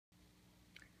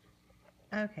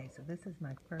Okay, so this is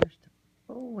my first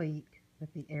full week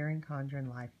with the Erin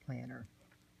Condren Life Planner.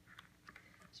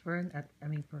 So for a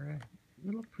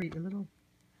little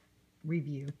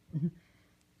review.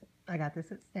 I got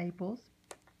this at Staples.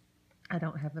 I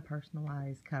don't have the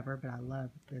personalized cover, but I love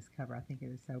this cover. I think it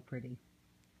is so pretty.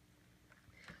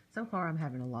 So far, I'm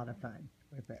having a lot of fun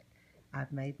with it.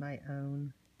 I've made my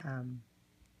own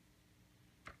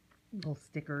little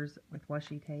stickers with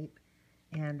washi tape,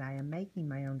 and I am making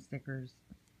my own stickers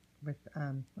with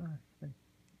I've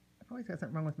always got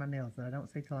something wrong with my nails that I don't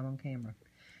see till I'm on camera.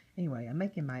 Anyway, I'm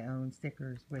making my own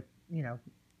stickers with,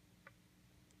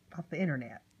 off the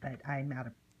internet, but I'm out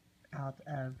of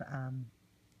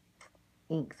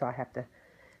ink, so I have to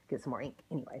get some more ink.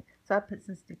 Anyway, so I put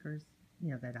some stickers,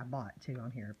 that I bought too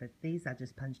on here, but these I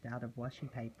just punched out of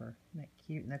washi paper. Isn't that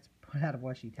cute? And that's put out of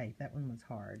washi tape. That one was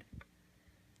hard.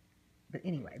 But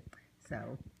anyway,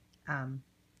 so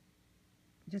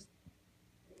just,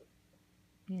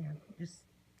 just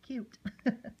cute.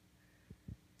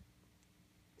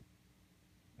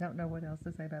 Don't know what else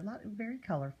to say about it. Very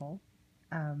colorful.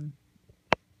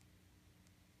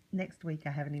 Next week, I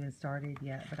haven't even started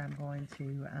yet, but I'm going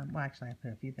to, well, actually, I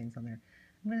put a few things on there.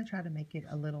 I'm going to try to make it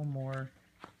a little more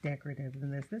decorative than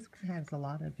this. This has a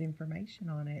lot of information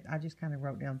on it. I just kind of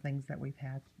wrote down things that we've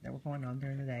had that were going on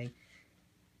during the day.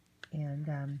 And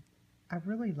I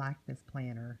really like this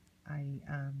planner. I'm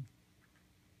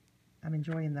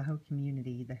enjoying the whole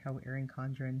community, the whole Erin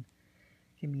Condren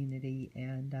community,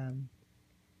 and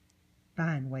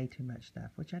buying way too much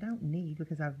stuff, which I don't need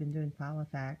because I've been doing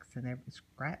Filofax and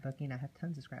scrapbooking. I have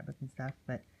tons of scrapbooking stuff,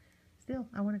 but still,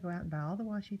 I want to go out and buy all the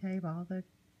washi tape, all the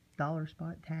dollar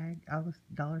spot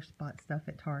stuff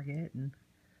at Target, and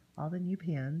all the new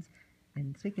pens.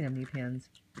 And speaking of new pens,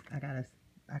 I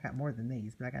got more than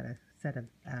these, but I got a set of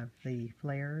the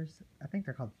flares. I think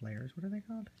they're called flares. What are they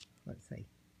called? Let's see.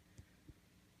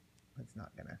 It's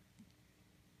not gonna.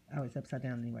 Oh, it's upside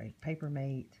down anyway.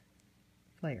 Papermate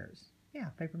flares. Yeah,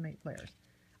 Papermate flares.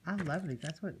 I love these.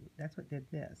 That's what did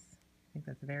this. I think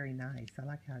that's very nice. I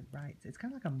like how it writes. It's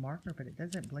kind of like a marker, but it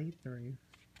doesn't bleed through.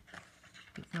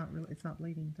 It's not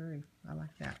bleeding through. I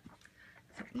like that.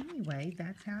 So anyway,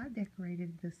 that's how I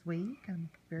decorated this week. I'm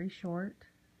very short,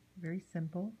 very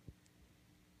simple,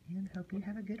 and hope you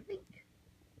have a good week.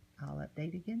 I'll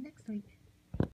update again next week.